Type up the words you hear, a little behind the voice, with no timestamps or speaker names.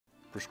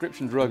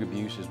Prescription drug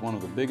abuse is one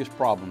of the biggest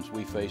problems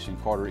we face in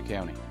Carteret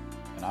County,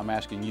 and I'm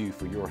asking you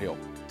for your help.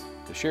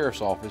 The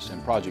Sheriff's Office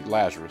and Project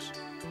Lazarus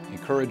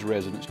encourage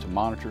residents to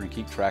monitor and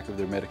keep track of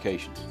their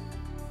medications,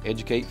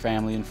 educate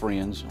family and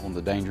friends on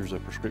the dangers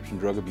of prescription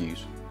drug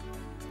abuse,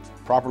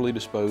 properly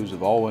dispose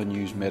of all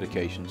unused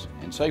medications,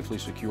 and safely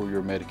secure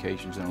your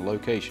medications in a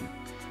location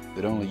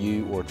that only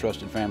you or a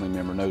trusted family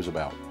member knows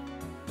about.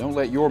 Don't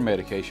let your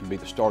medication be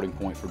the starting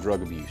point for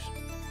drug abuse.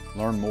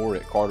 Learn more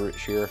at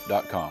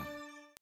carteretsheriff.com.